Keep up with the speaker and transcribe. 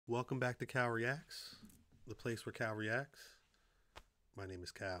Welcome back to Khal Reacts, the place where Khal reacts. My name is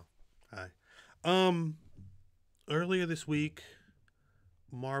Khal. Hi. Earlier this week,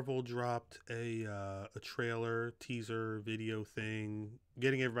 Marvel dropped a trailer, teaser, video thing,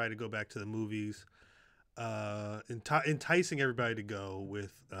 getting everybody to go back to the movies, enticing everybody to go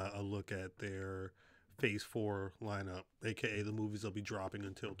with a look at their Phase 4 lineup, aka the movies they'll be dropping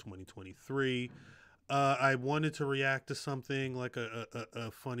until 2023. I wanted to react to something like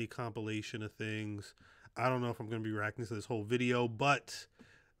a funny compilation of things. I don't know if I'm going to be reacting to this whole video, but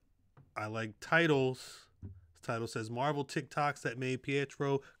I like titles. This title says Marvel TikToks that made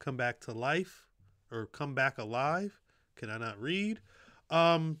Pietro come back to life or come back alive. Can I not read?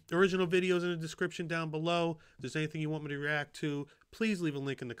 Original videos in the description down below. If there's anything you want me to react to, please leave a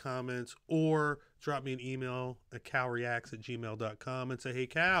link in the comments or drop me an email at khalreacts@gmail.com and say, hey,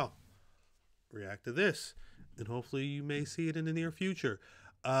 Khal, react to this. And hopefully you may see it in the near future.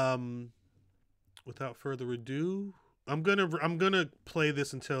 Without further ado, I'm gonna play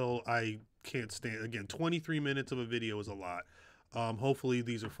this until I can't stand. Again, 23 minutes of a video is a lot. Hopefully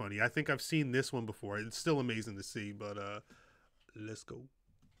these are funny. I think I've seen this one before. It's still amazing to see, but let's go.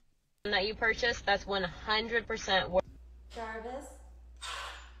 That you purchased, that's 100% worth. Jarvis,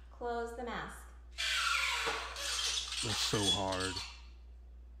 close the mask. That's so hard.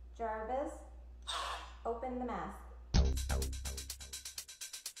 Jarvis, open the mask.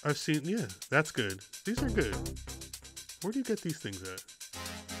 I've seen, yeah, that's good. These are good. Where do you get these things at?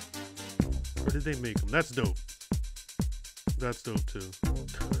 Or did they make them? That's dope. That's dope too.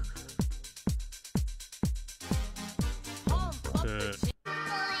 Uh-oh. Is it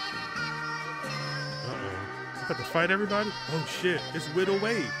about to fight everybody? Oh shit, it's Widow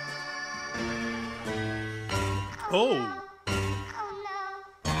Wade. Oh!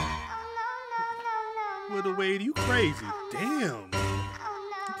 Widow Wade, you crazy. Damn.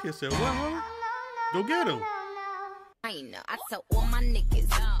 You can't say, well, go get him. I know, I tell all my niggas.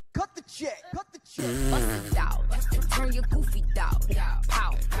 Cut the check, cut the check. Bust it out, turn your goofy dog.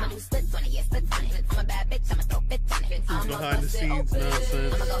 Pow, I'ma do splits on it, yeah, splits on it. I'm a bad bitch, I'ma throw bits on it. Behind the scenes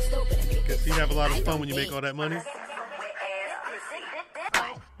nonsense. Guess you have a lot of fun when you make all that money.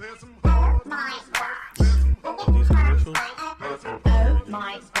 These commercials? Oh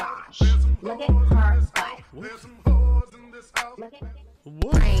my gosh. Look at her butt.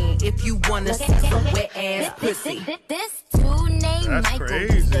 What? If you wanna see some wet ass pussy. This two name That's Michael.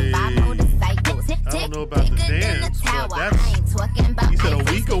 crazy. I don't know about the dance, but that's, he said a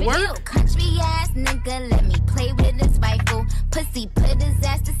week of work? Country ass nigga, let me play with his rifle. Pussy put his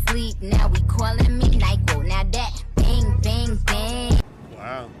ass to sleep, now we calling me Nyquil. Now that bang, bang, bang.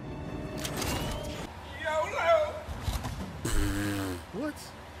 Wow. What?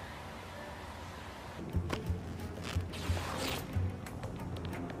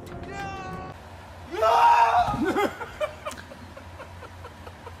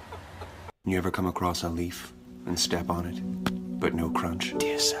 You ever come across a leaf and step on it, but no crunch?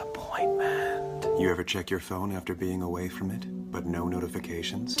 Disappointment. You ever check your phone after being away from it, but no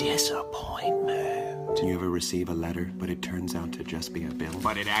notifications? Disappointment. You ever receive a letter, but it turns out to just be a bill?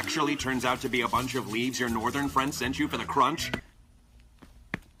 But it actually turns out to be a bunch of leaves your northern friend sent you for the crunch?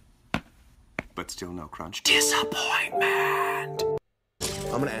 But still no crunch? Disappointment.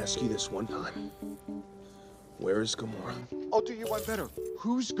 I'm gonna ask you this one time. Where is Gamora? I'll do you one better.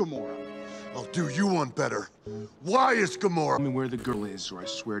 Who's Gamora? I'll do you one better. Why is Gamora? Tell me where the girl is, or I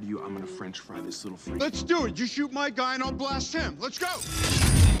swear to you, I'm gonna French fry this little freak. Let's do it. You shoot my guy and I'll blast him. Let's go.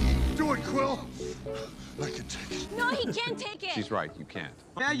 Do it, Quill. I can take it. No, he can't take it. She's right, you can't.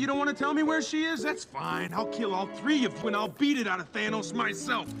 Yeah, you don't want to tell me where she is? That's fine. I'll kill all three of you, and I'll beat it out of Thanos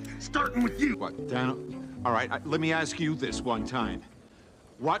myself, starting with you. What, Thanos? All right, let me ask you this one time.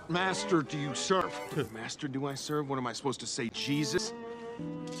 What master do you serve? What master do I serve? What am I supposed to say, Jesus?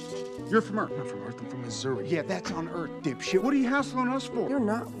 You're from Earth. I'm not from Earth, I'm from Missouri. Yeah, that's on Earth, dipshit. What are you hassling us for? You're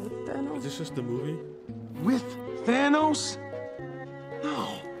not with Thanos? Is this just the movie? With Thanos?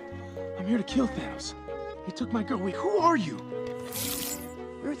 No. I'm here to kill Thanos. He took my girl. Wait, who are you?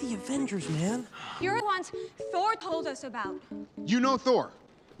 You're the Avengers, man. You're the ones Thor told us about. You know Thor.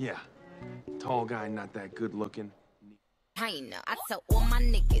 Yeah. Tall guy, not that good looking. I know, I tell all my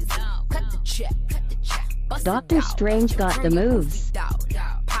niggas. Cut the check, cut the check. Bust Doctor it out, Strange got turn the your moves. goofy dog.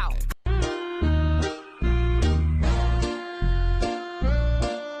 Pow.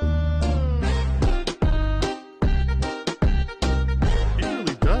 He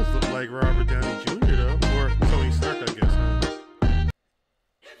really does look like Robert Downey Jr. though, or Tony Stark, I guess, huh?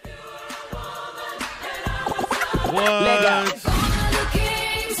 What?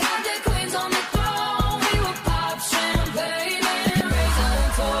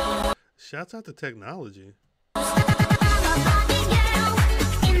 Shouts out to technology.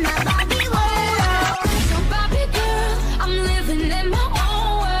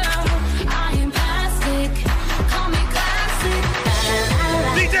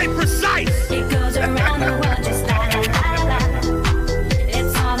 DJ Precise! It goes around the world just la la la la.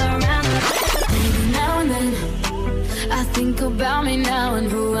 It's all around the now and then. I think about me now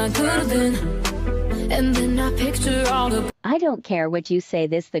and who I could have been. And then I picture all the. I don't care what you say,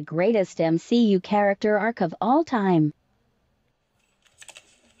 this the greatest MCU character arc of all time.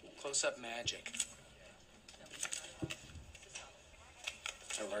 Close-up magic.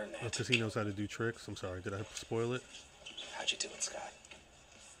 I learned that. Because he knows how to do tricks. I'm sorry, did I spoil it? How'd you do it, Scott?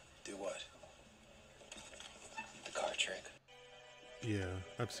 Do what? The card trick. Yeah,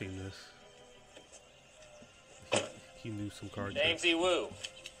 I've seen this. He knew some card James tricks. E. Woo,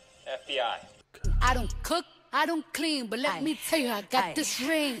 FBI. I don't cook, I don't clean, but let me tell you, I got this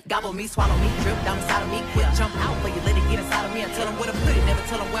ring. Gobble me, swallow me, drip down inside of me, quick jump out for you, let it get inside of me. I tell them where to put it, never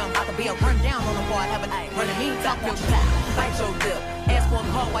tell them where I'm about to be. I'll run down on them boy, I have a running me, talk your style, bite your lip, ask for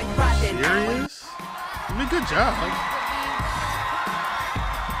the hard while you ride that. Serious? I mean, good job.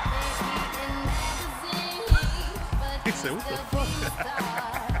 He said, what the fuck?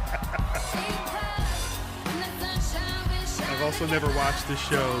 I've also never watched this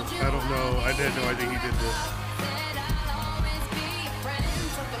show. I don't know. I had no idea he did this.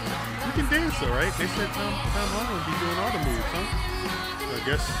 You can dance though, right? They said Tom Holland would be doing all the moves, huh? I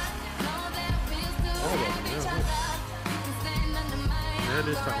guess all of them, yeah. Yeah, it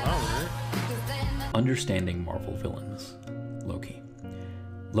is Tom Holland, right? Understanding Marvel villains. Loki.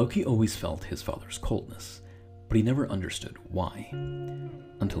 Loki always felt his father's coldness, but he never understood why,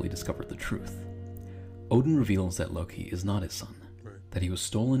 until he discovered the truth. Odin reveals that Loki is not his son, that he was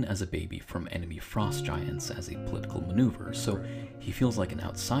stolen as a baby from enemy frost giants as a political maneuver, so he feels like an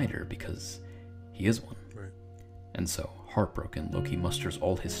outsider because he is one. And so, heartbroken, Loki musters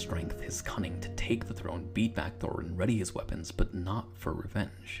all his strength, his cunning to take the throne, beat back Thor, and ready his weapons, but not for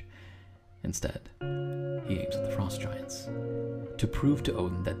revenge. Instead, he aims at the frost giants, to prove to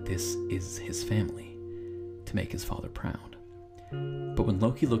Odin that this is his family, to make his father proud. But when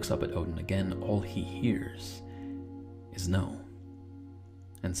Loki looks up at Odin again, all he hears is no.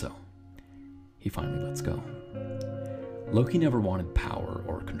 And so, he finally lets go. Loki never wanted power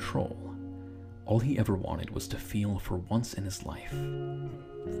or control. All he ever wanted was to feel for once in his life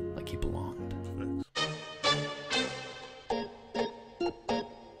like he belonged.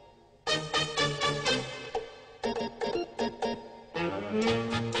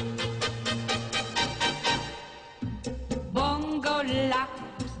 Bongo la,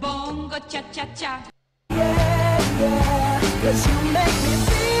 bongo cha cha cha. Cause you make me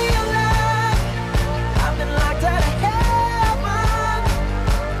feel like I've been locked out of heaven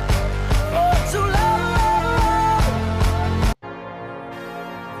for too long.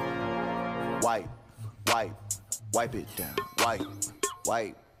 Wipe it down.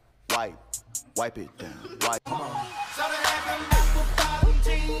 Wipe it down. Come on.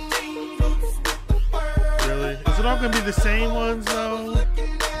 Really? Is it all gonna be the same ones though?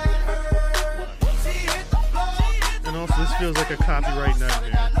 And also, this feels like a copyright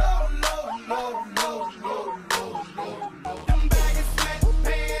nightmare.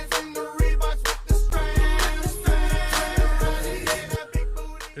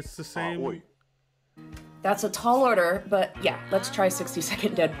 It's the same. That's a tall order, but yeah, let's try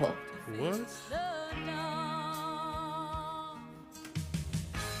 60-second Deadpool. What?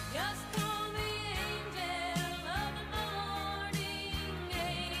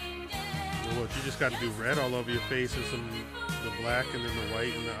 What, you just got to do red all over your face and the black and then the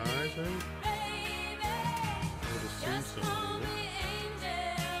white in the eyes, right? I would assume so.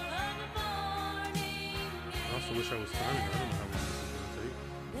 I also wish I was timing. I don't know how long this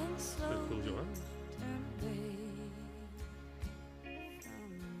is going to take. Close your eyes.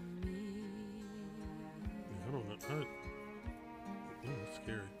 I don't know. Oh, that's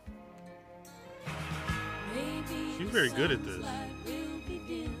scary. She's very good at this.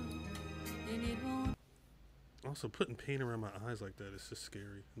 Also, putting paint around my eyes like that is just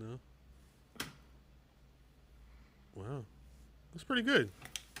scary, no? Wow. That's pretty good.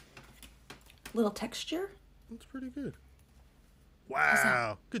 Little texture? That's pretty good.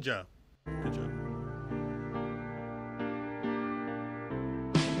 Wow. Good job. Good job.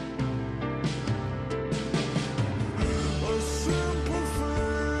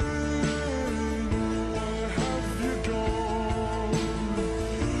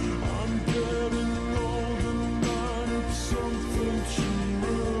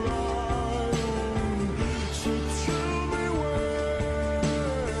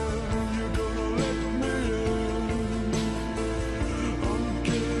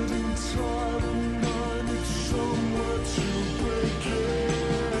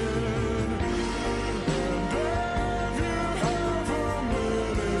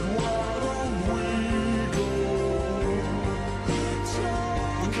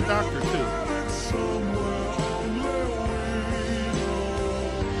 doctor too.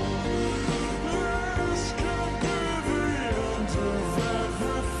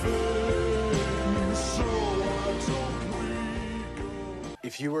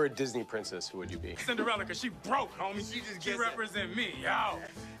 If you were a Disney princess, who would you be? Cinderella, because she broke, homie. She represent me, yo.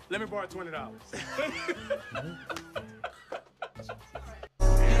 Let me borrow $20.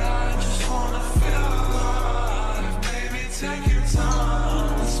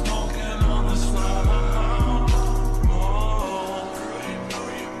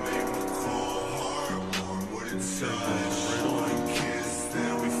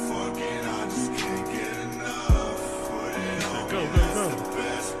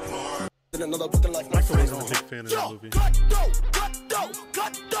 Michael wasn't a big fan of that movie.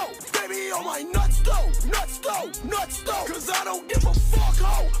 Baby, on my nuts though, cause I don't give a fuck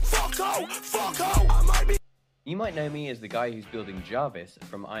ho, I might be. You might know me as the guy who's building Jarvis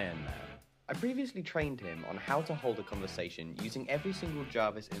from Iron Man. I previously trained him on how to hold a conversation using every single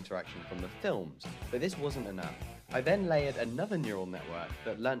Jarvis interaction from the films, but this wasn't enough. I then layered another neural network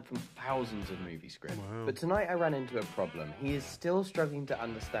that learnt from thousands of movie scripts. Wow. But tonight I ran into a problem. He is still struggling to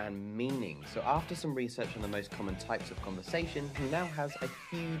understand meaning, so after some research on the most common types of conversation, he now has a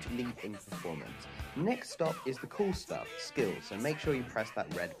huge leap in performance. Next stop is the cool stuff, skills, so make sure you press that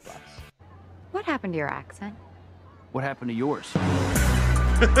red plus. What happened to your accent? What happened to yours?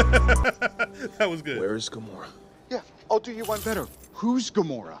 That was good. Where is Gamora? Yeah, I'll do you one better. Who's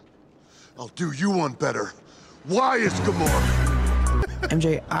Gamora? I'll do you one better. Why is Gamora?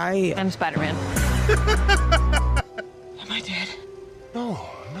 MJ, I'm Spider-Man. Am I dead? No.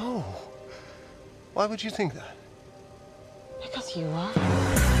 Why would you think that? Because you are.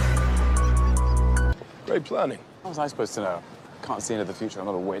 Great planning. How was I supposed to know? Can't see into the future. I'm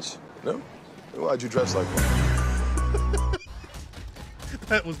not a witch. No? Then why'd you dress like one?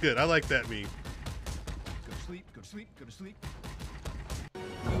 That was good. I like that meme. Go to sleep, go to sleep, go to sleep.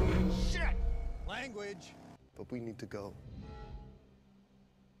 Shit! Language. But we need to go.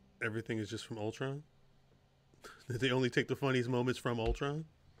 Everything is just from Ultron? Did they only take the funniest moments from Ultron?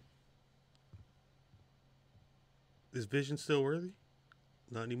 Is Vision still worthy?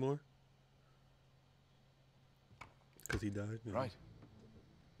 Not anymore? Because he died? You know. Right.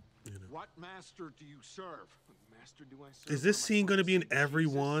 You know. What master do you serve? What master do I serve? Is this scene going to be in every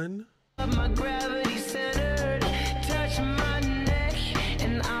one? My gravity centered, touch my neck,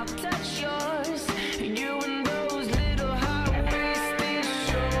 and I'll touch yours. You and those little high-waisted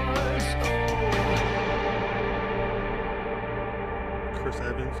shorts. Chris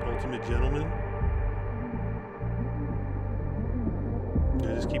Evans, Ultimate Gentleman.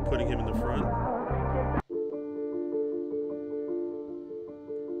 They just keep putting him in the front.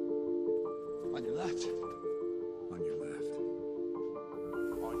 On your left. On your left.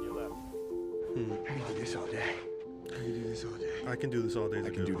 On your left. I can do this all day. I can do this all day. I can do this all day. I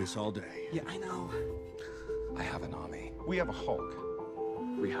can do this all day. Yeah, I know. I have an army. We have a Hulk.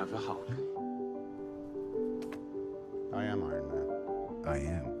 We have a Hulk. I am Iron Man. I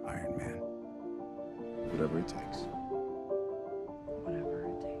am Iron Man. Whatever it takes. Whatever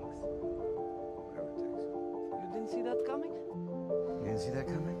it takes. Whatever it takes. You didn't see that coming? You didn't see that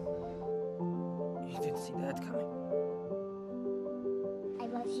coming? You didn't see that coming? I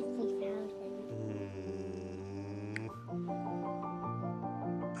love you 3,000.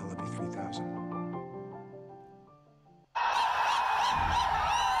 I love you 3,000.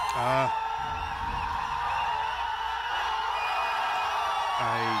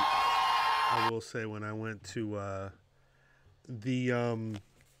 I will say when I went to I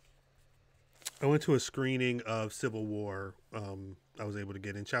went to a screening of Civil War. I was able to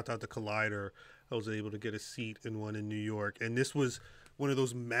get in. Shout out to Collider. I was able to get a seat in one in New York, and this was one of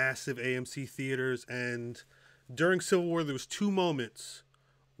those massive AMC theaters. And during Civil War, there was two moments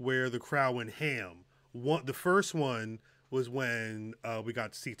where the crowd went ham. The first one was when we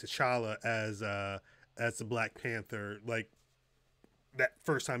got to see T'Challa as the Black Panther, like that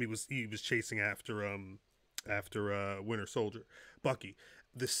first time he was chasing after Winter Soldier, Bucky.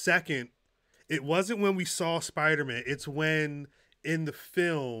 The second, it wasn't when we saw Spider-Man. It's when in the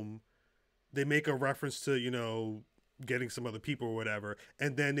film they make a reference to, you know, getting some other people or whatever,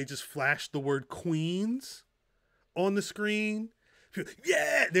 and then they just flash the word Queens on the screen.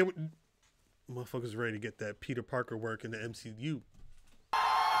 Yeah, they were motherfuckers ready to get that Peter Parker work in the MCU. You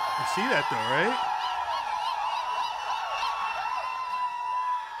see that though, right?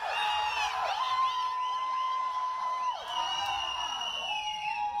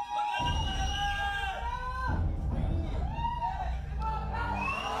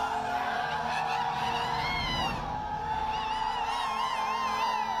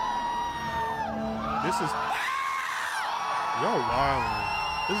 this is y'all wild.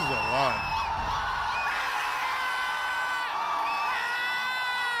 This is a lot.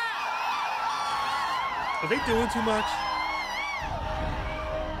 Are they doing too much?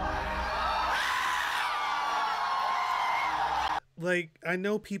 Like, I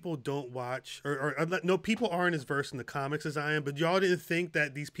know people don't watch, or no, people aren't as versed in the comics as I am, but y'all didn't think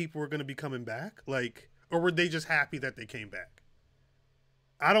that these people were going to be coming back? Like, or were they just happy that they came back?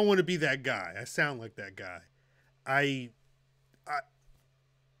 I don't want to be that guy. I sound like that guy.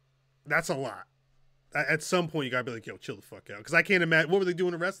 That's a lot. At some point, you got to be like, yo, chill the fuck out. Because I can't imagine, what were they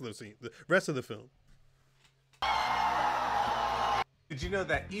doing the rest of the rest of the film? Did you know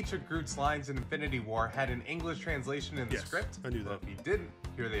that each of Groot's lines in Infinity War had an English translation in the script? I knew that. Well, if you didn't,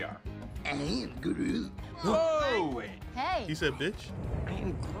 here they are. I am Groot. Whoa! Hey! He said, bitch? I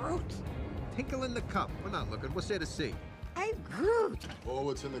am Groot. Tinkle in the cup. We're not looking. What's there to see? I'm Groot. Pour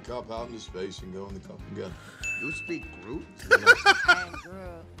what's in the cup out into space and go in the cup again. You speak Groot? I'm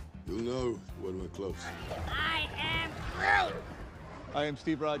Groot. You'll know when we're close. I am Groot. I am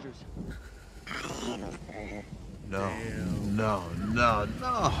Steve Rogers. No. Damn. No.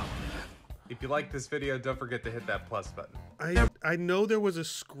 If you like this video, don't forget to hit that plus button. I know there was a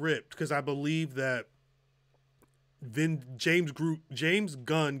script because I believe that James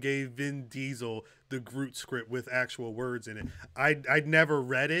Gunn gave Vin Diesel the Groot script with actual words in it. I'd never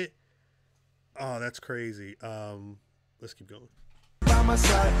read it. Oh, that's crazy. Let's keep going. By my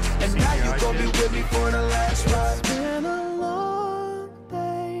side, and now you gon' be with me for the last ride. It's been a long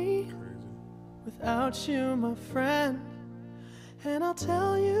day without you, my friend, and I'll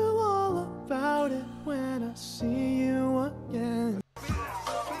tell you all about it when I see you again.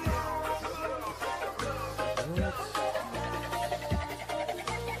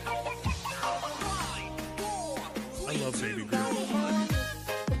 I love Baby Groot.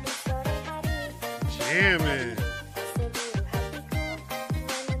 Jamming.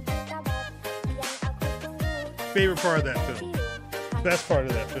 Favorite part of that film. Best part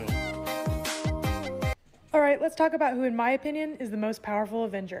of that film. All right, let's talk about who, in my opinion, is the most powerful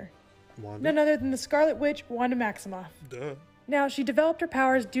Avenger. Wanda? None other than the Scarlet Witch, Wanda Maximoff. Duh. Now, she developed her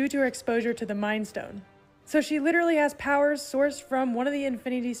powers due to her exposure to the Mind Stone. So she literally has powers sourced from one of the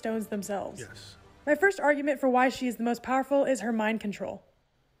Infinity Stones themselves. Yes. My first argument for why she is the most powerful is her mind control.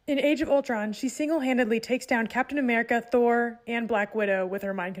 In Age of Ultron, she single-handedly takes down Captain America, Thor, and Black Widow with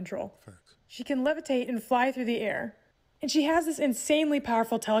her mind control. Facts. She can levitate and fly through the air. And she has this insanely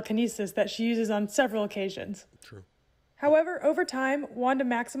powerful telekinesis that she uses on several occasions. True. However, over time, Wanda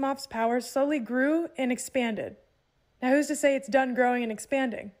Maximoff's powers slowly grew and expanded. Now, who's to say it's done growing and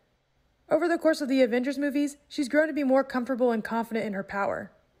expanding? Over the course of the Avengers movies, she's grown to be more comfortable and confident in her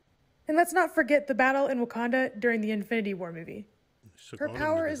power. And let's not forget the battle in Wakanda during the Infinity War movie. Her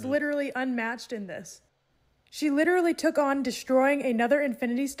power is literally unmatched in this. She literally took on destroying another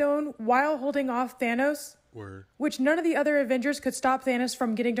Infinity Stone while holding off Thanos, which none of the other Avengers could stop Thanos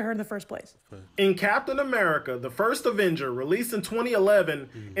from getting to her in the first place. In Captain America, the first Avenger, released in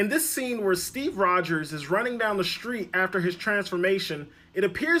 2011, in this scene where Steve Rogers is running down the street after his transformation, it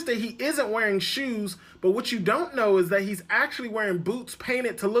appears that he isn't wearing shoes, but what you don't know is that he's actually wearing boots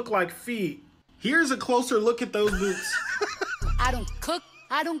painted to look like feet. Here's a closer look at those boots. I don't cook,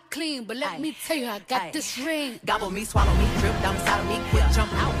 I don't clean, but let me tell you, I got this ring. Gobble me, swallow me, drip down inside of me, quick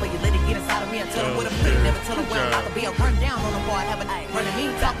jump out for you, let it get inside of me. I tell them what I'm putting, never tell them where I'm about to be. I run down on the bar, have a running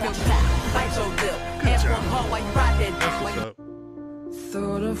me, talk your pal, bite your lip, ask one hard while you ride that dick.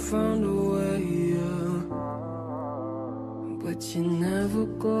 Thought I found a way, yeah, but you never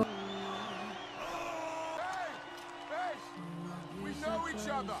go. We know each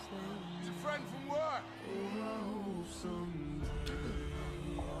other. He's a friend from work.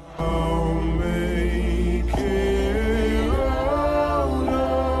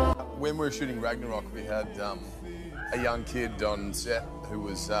 When we were shooting Ragnarok, we had a young kid on set who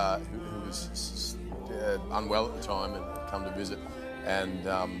was unwell at the time and had come to visit, and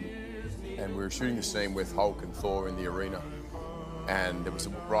we were shooting a scene with Hulk and Thor in the arena, and it was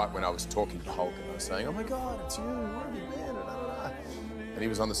right when I was talking to Hulk and I was saying, "Oh my God, it's you! Where have you been?" And he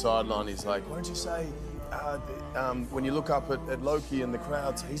was on the sideline. He's like, "Why don't you say when you look up at Loki in the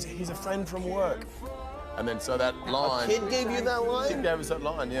crowds, he's a friend from work?" And then so that line. kid gave you that line? Kid gave us that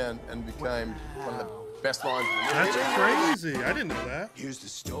line, yeah, and became one of the best lines. That's crazy. I didn't know that. Here's the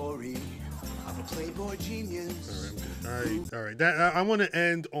story of a playboy genius. All right. That I want to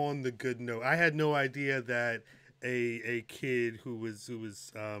end on the good note. I had no idea that a kid who was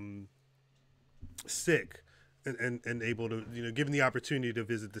sick and able to, given the opportunity to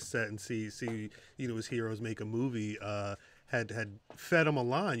visit the set and see his heroes make a movie, had fed him a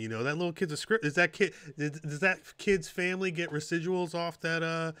line. You know, that little kid's a script. Does that kid's family get residuals off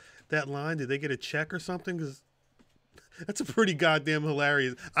that line? Did they get a check or something? Because that's a pretty goddamn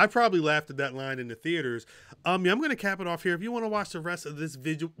hilarious. I probably laughed at that line in the theaters. Yeah, I'm going to cap it off here. If you want to watch the rest of this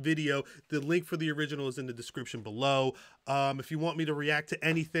video, the link for the original is in the description below. If you want me to react to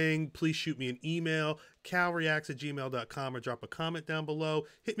anything, please shoot me an email, calreacts@gmail.com, or drop a comment down below.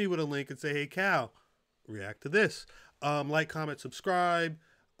 Hit me with a link and say, hey, Cal, react to this. Like, comment, subscribe.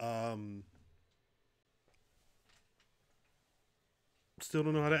 Still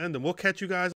don't know how to end them. We'll catch you guys